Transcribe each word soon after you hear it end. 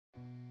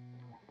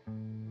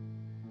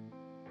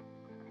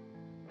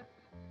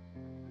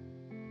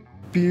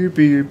Beer,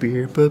 beer,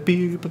 beer, beer,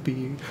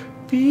 beer,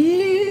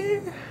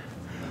 beer.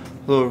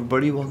 Hello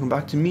everybody, welcome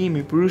back to me,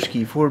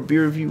 Perdue'S, for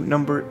beer review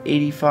number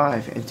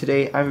 85. And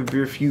today I have a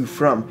beer review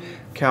from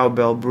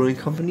Cowbell Brewing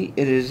Company.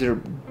 It is their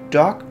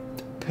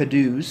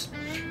Perdue'S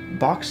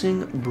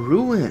Boxing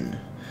Bruin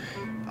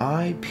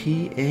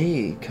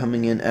IPA,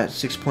 coming in at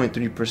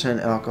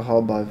 6.3%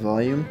 alcohol by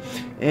volume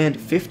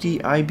and 50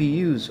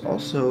 IBUs,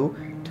 also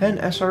 10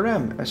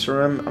 SRM.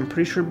 SRM, I'm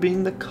pretty sure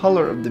being the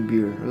color of the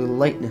beer, or the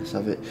lightness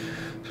of it.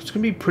 So it's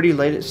going to be pretty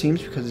light, it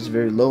seems, because it's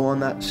very low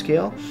on that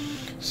scale.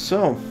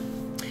 So,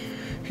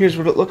 here's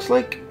what it looks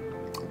like.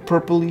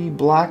 Purpley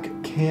black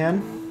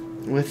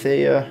can with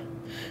a,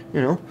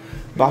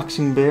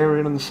 boxing bear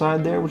right on the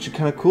side there, which is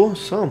kind of cool.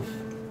 So,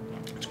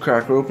 let's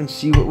crack her open,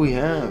 see what we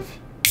have.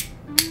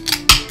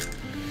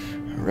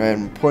 Alright,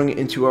 I'm pouring it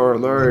into our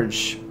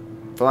large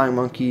Flying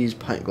Monkeys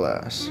pint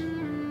glass.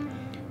 And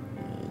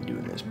do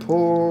a nice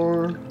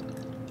pour.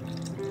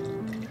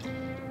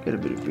 Get a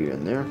bit of beer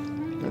in there.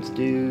 Let's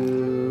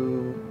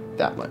do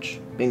that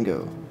much.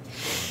 Bingo.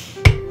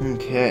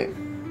 Okay.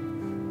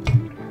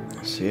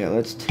 So yeah,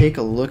 let's take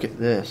a look at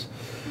this.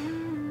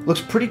 Looks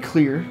pretty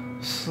clear.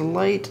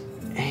 Slight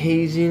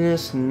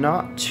haziness,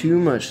 not too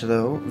much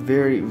though.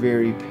 Very,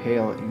 very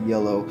pale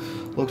yellow.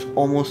 Looks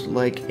almost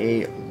like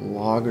a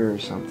lager or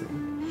something.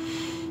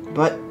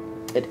 But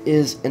it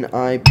is an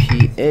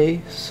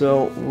IPA,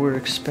 so we're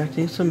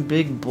expecting some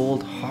big,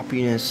 bold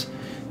hoppiness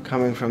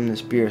coming from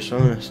this beer. So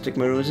I'm gonna stick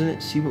my nose in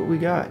it, see what we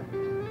got.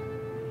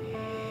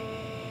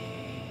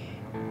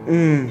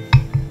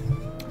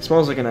 It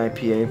smells like an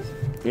IPA.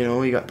 You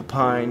know, you got the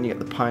pine, you got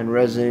the pine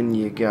resin,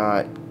 you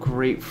got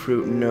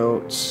grapefruit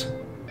notes,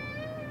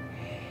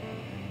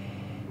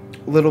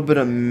 a little bit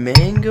of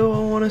mango, I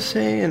want to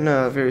say, and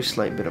a very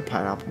slight bit of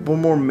pineapple. But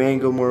more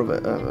mango, more of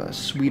a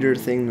sweeter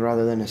thing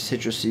rather than a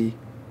citrusy.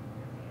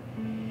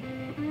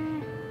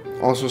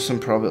 Also some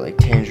probably like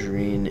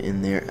tangerine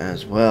in there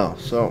as well.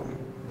 So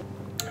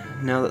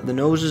now that the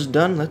nose is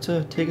done, let's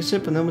take a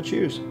sip and then we'll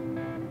cheers.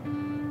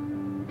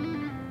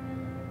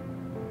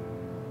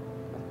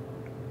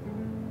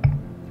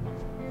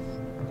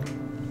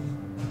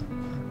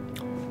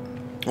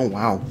 Oh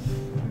wow.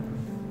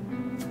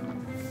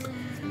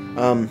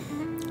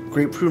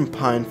 Grapefruit and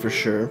pine for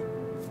sure.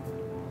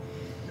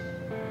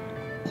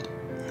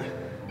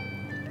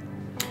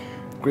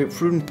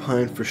 Grapefruit and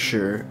pine for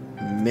sure.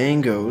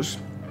 Mangoes.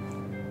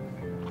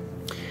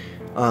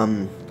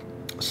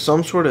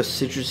 Some sort of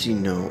citrusy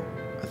note.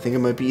 I think it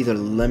might be either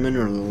lemon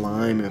or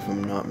lime if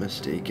I'm not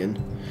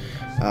mistaken.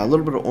 A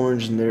little bit of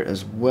orange in there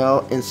as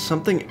well, and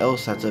something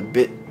else that's a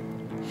bit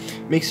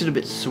makes it a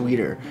bit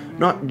sweeter.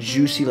 Not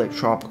juicy like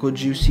tropical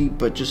juicy,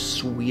 but just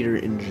sweeter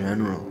in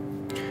general.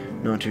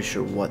 Not too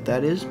sure what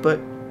that is, but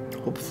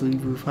hopefully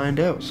we'll find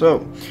out.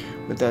 So,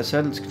 with that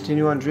said, let's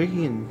continue on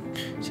drinking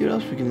and see what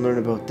else we can learn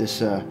about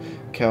this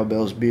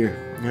Cowbell's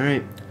beer.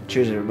 Alright,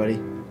 cheers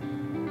everybody.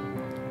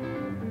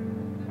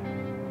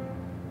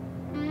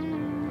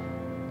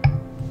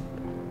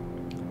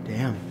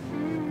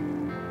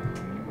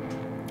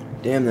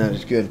 Damn, that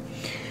is good.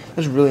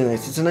 That's really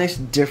nice. It's a nice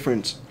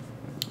difference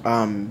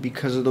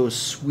because of those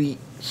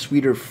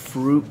sweeter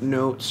fruit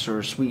notes,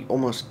 or sweet,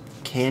 almost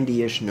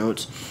candy-ish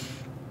notes.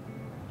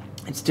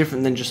 It's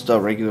different than just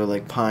regular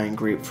like pine,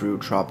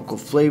 grapefruit, tropical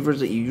flavors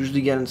that you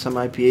usually get in some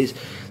IPAs.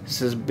 This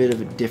has a bit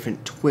of a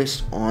different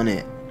twist on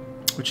it,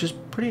 which is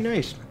pretty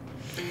nice.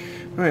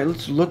 Alright,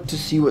 let's look to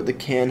see what the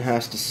can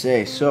has to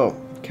say. So,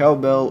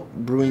 Cowbell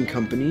Brewing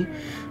Company,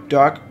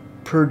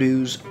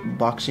 Perdue'S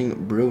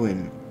Boxing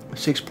Bruin.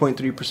 6.3%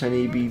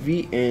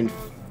 ABV and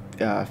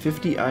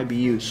 50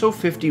 IBU, so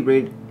 50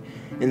 right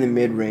in the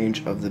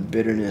mid-range of the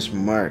bitterness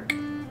mark.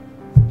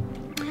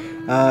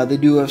 They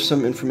do have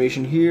some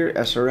information here.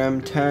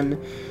 SRM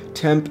 10,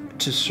 temp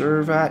to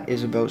serve at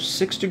is about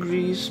 6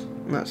 degrees,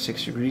 not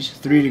 6 degrees,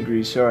 3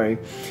 degrees, sorry,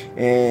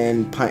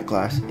 and pint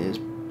glass is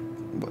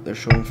what they're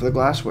showing for the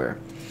glassware.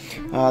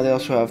 They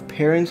also have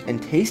pairings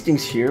and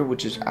tastings here,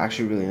 which is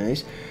actually really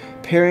nice.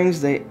 Pairings,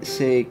 they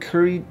say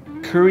curried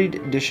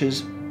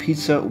dishes,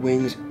 pizza,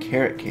 wings,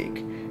 carrot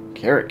cake.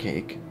 Carrot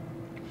cake?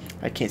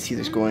 I can't see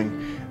this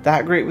going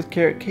that great with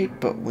carrot cake,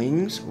 but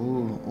wings?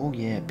 Ooh, oh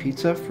yeah,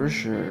 pizza for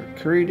sure.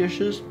 Curry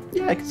dishes?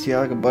 Yeah, I can see that,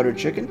 like a buttered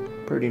chicken.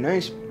 Pretty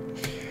nice.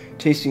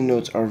 Tasting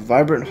notes are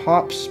vibrant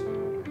hops,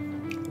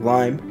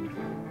 lime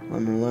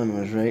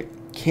was right,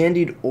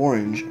 candied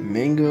orange,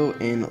 mango,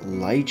 and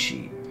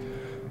lychee.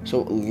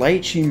 So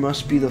lychee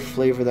must be the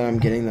flavor that I'm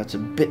getting that's a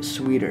bit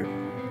sweeter.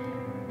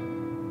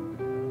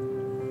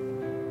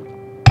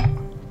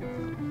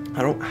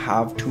 I don't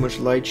have too much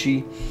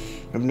lychee.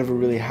 I've never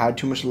really had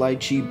too much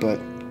lychee, but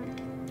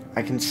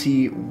I can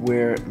see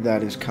where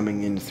that is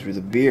coming in through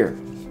the beer.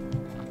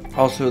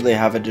 Also, they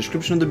have a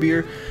description of the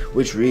beer,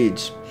 which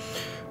reads,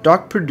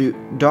 Doc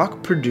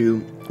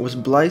Perdue'S was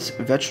Blythe's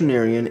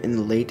veterinarian in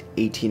the late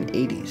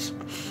 1880s,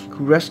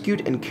 who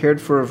rescued and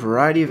cared for a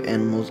variety of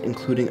animals,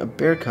 including a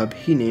bear cub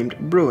he named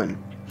Bruin,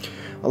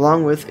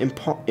 along with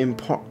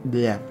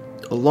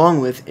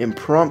Along with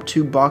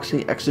impromptu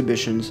boxing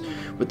exhibitions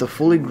with the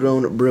fully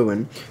grown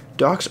Bruin,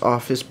 Doc's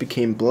office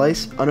became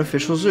Blythe's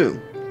unofficial zoo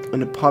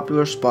and a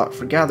popular spot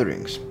for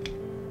gatherings.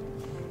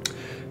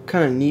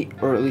 Kind of neat,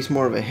 or at least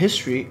more of a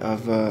history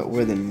of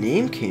where the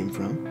name came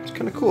from. It's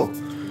kind of cool.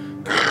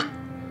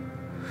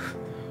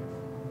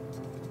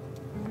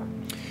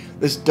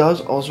 This does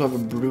also have a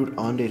brewed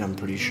on date, I'm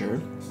pretty sure.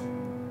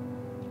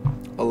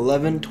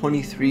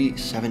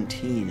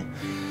 11/23/17.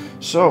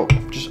 So,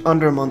 just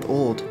under a month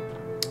old.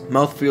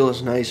 Mouthfeel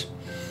is nice.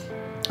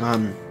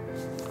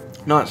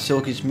 Not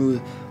silky smooth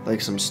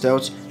like some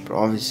stouts, but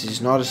obviously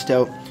it's not a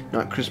stout.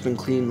 Not crisp and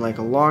clean like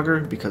a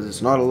lager, because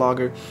it's not a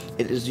lager.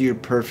 It is your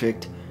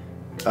perfect,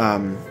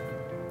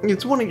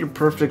 it's one of your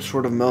perfect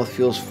sort of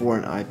mouthfeels for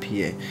an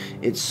IPA.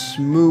 It's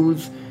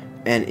smooth,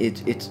 and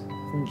it's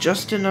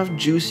just enough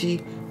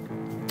juicy.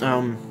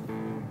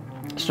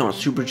 It's not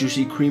super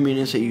juicy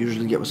creaminess that you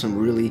usually get with some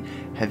really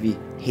heavy,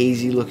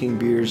 hazy-looking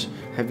beers,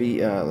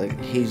 heavy, like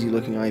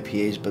hazy-looking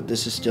IPAs. But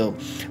this is still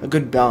a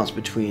good balance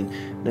between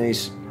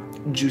nice,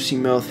 juicy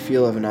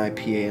mouthfeel of an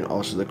IPA and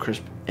also the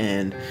crisp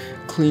and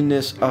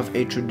cleanness of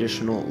a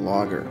traditional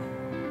lager.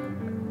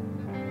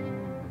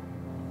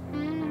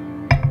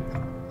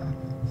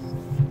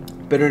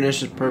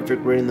 Bitterness is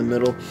perfect, right in the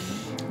middle.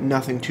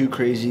 Nothing too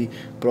crazy,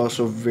 but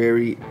also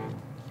very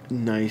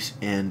nice,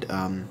 and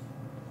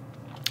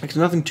it's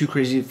nothing too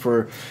crazy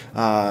for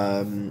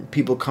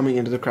people coming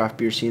into the craft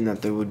beer scene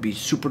that they would be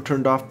super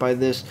turned off by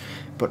this,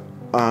 but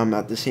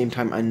at the same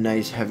time a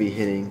nice heavy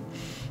hitting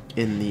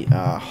in the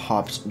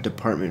hops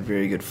department.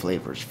 Very good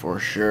flavors for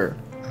sure.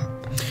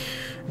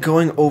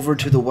 Going over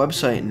to the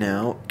website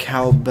now,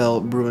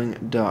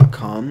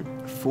 cowbellbrewing.com,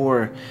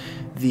 for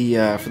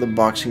the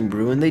boxing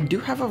brew, and they do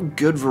have a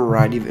good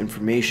variety of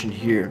information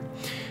here.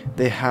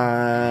 They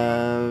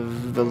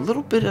have a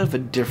little bit of a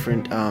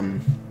different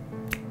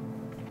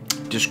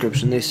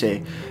description. They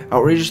say,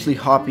 outrageously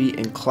hoppy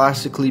and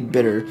classically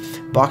bitter,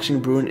 Boxing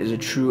Bruin is a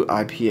true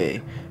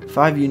IPA.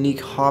 5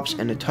 unique hops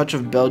and a touch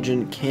of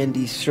Belgian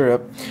candy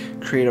syrup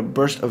create a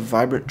burst of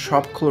vibrant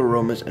tropical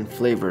aromas and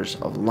flavors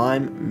of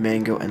lime,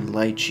 mango, and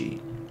lychee.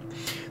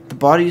 The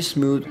body is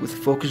smooth with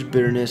focused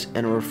bitterness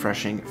and a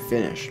refreshing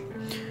finish.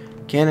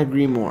 Can't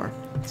agree more.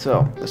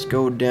 So let's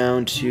go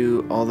down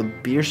to all the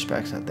beer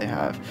specs that they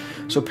have.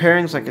 So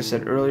pairings, like I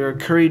said earlier,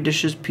 curry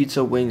dishes,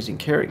 pizza, wings, and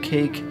carrot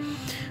cake.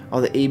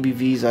 All the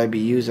ABVs,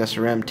 IBUs,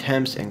 SRM,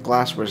 temps, and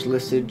glassware is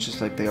listed just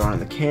like they are on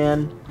the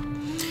can.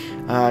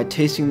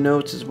 Tasting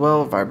notes as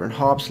well: vibrant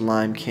hops,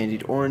 lime,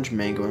 candied orange,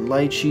 mango, and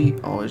lychee.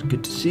 Always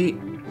good to see.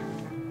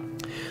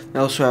 They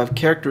also have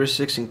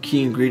characteristics and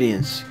key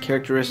ingredients.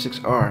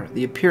 Characteristics are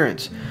the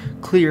appearance: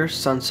 clear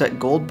sunset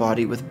gold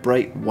body with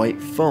bright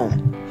white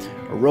foam.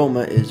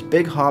 Aroma is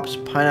big hops,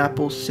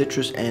 pineapple,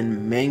 citrus,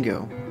 and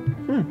mango.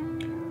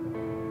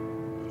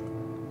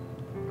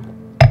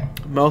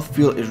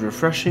 Mouthfeel is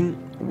refreshing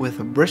with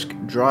a brisk,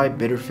 dry,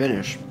 bitter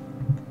finish.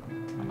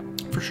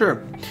 For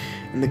sure.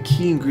 And the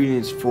key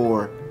ingredients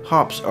for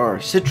hops are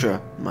Citra,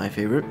 my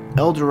favorite,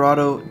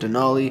 Eldorado,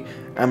 Denali,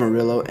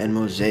 Amarillo, and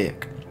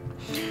Mosaic.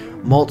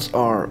 Malts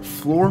are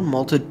floor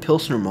malted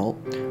Pilsner malt,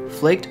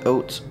 flaked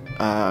oats,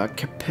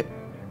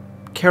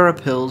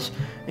 Carapils,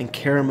 and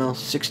Caramel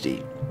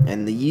 60.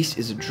 And the yeast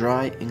is a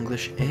dry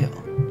English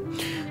ale.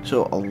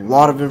 So a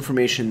lot of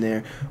information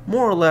there,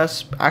 more or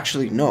less.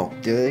 Actually, no,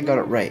 they got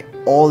it right.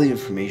 All the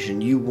information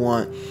you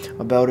want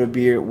about a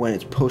beer when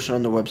it's posted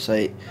on the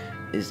website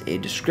is a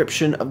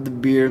description of the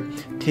beer,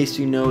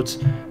 tasting notes,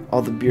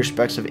 all the beer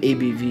specs of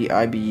ABV,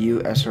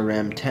 IBU,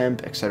 SRM,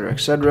 temp, etc.,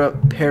 etc.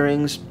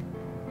 Pairings,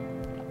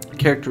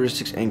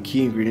 characteristics, and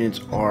key ingredients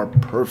are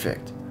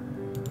perfect.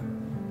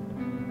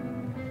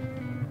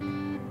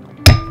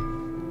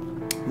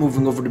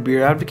 Moving over to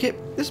Beer Advocate,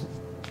 this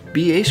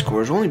BA score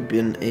has only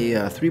been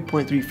a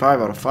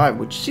 3.35 out of 5,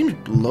 which seems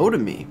low to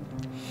me.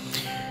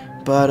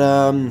 But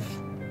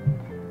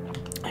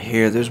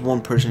here, there's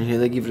one person here,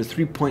 they give it a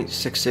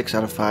 3.66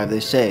 out of 5. They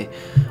say,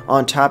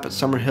 on tap at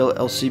Summerhill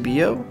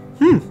LCBO.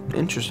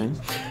 Interesting.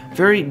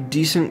 Very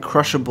decent,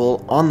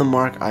 crushable, on the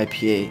mark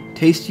IPA.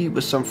 Tasty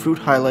with some fruit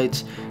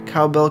highlights.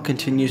 Cowbell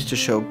continues to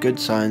show good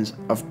signs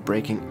of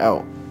breaking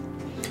out.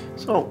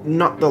 So,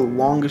 not the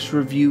longest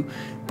review,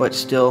 but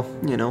still,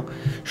 you know,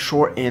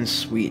 short and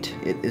sweet.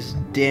 It is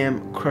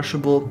damn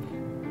crushable.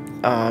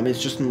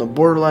 It's just on the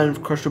borderline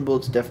of crushable.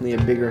 It's definitely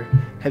a bigger,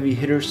 heavy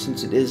hitter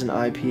since it is an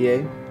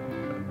IPA.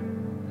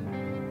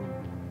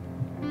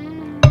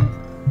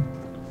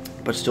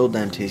 But still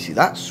damn tasty.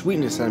 That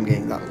sweetness that I'm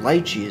getting, that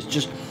lychee, is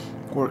just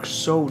works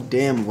so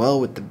damn well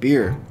with the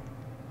beer.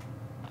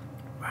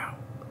 Wow.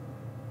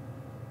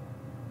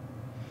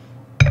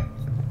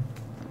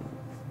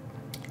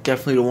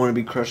 Definitely don't want to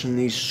be crushing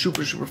these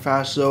super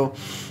fast though.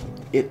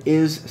 It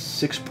is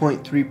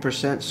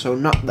 6.3%, so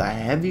not the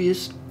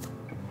heaviest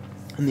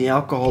in the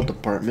alcohol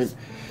department,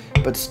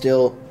 but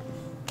still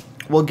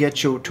will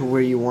get you to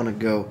where you want to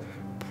go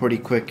pretty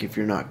quick if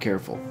you're not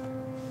careful.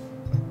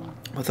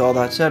 With all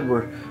that said,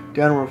 we're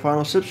down to our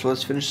final sip, so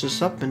let's finish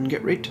this up and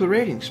get right to the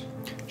ratings.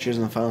 Cheers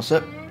on the final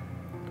sip.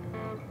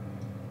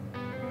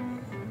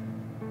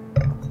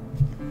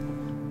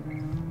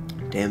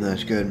 Damn,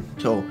 that's good.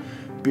 So,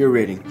 beer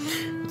rating.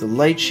 The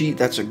light sheet,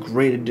 that's a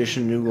great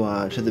addition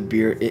to the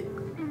beer.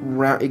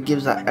 It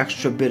gives that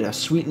extra bit of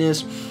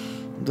sweetness.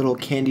 Little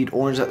candied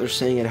orange that they're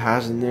saying it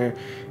has in there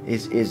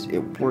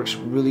it works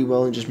really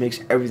well and just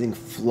makes everything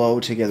flow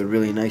together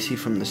really nicely,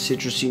 from the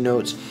citrusy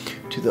notes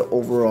to the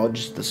overall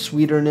just the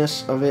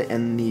sweeterness of it,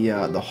 and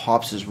the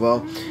hops as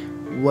well.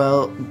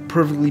 Well,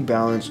 perfectly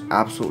balanced,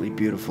 absolutely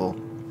beautiful.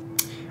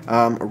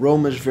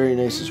 Aroma is very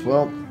nice as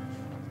well.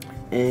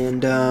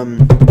 And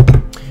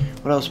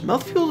what else?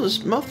 Mouthfeel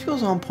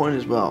is on point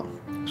as well.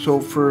 So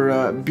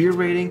for beer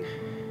rating,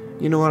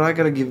 you know what? I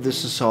gotta give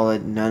this a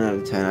solid 9 out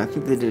of 10. I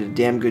think they did a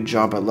damn good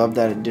job. I love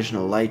that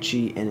additional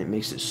lychee, and it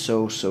makes it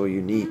so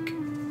unique.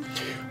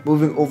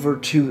 Moving over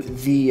to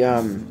the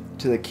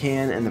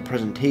can and the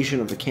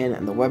presentation of the can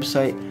and the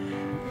website,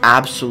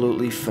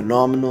 absolutely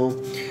phenomenal.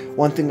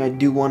 One thing I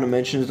do want to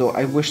mention is, though,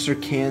 I wish their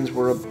cans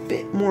were a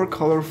bit more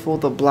colorful.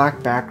 The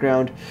black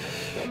background,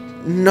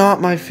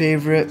 not my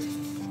favorite.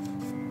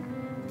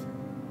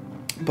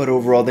 But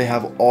overall, they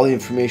have all the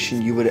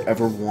information you would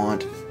ever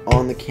want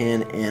on the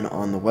can and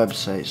on the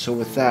website. So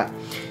with that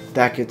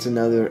gets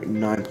another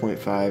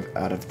 9.5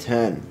 out of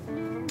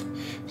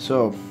 10.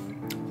 So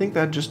I think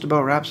that just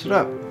about wraps it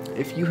up.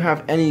 If you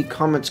have any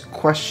comments,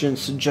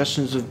 questions,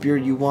 suggestions of beer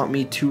you want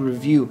me to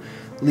review,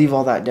 leave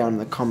all that down in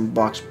the comment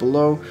box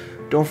below.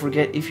 Don't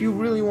forget, if you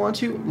really want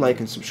to,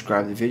 like and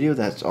subscribe to the video.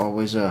 That's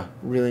always a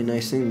really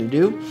nice thing to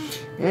do.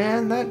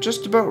 And that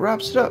just about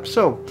wraps it up.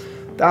 So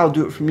that'll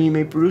do it for me,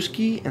 mate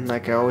Perdue'S, and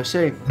like I always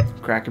say,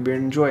 crack a beer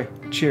and enjoy.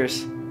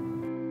 Cheers.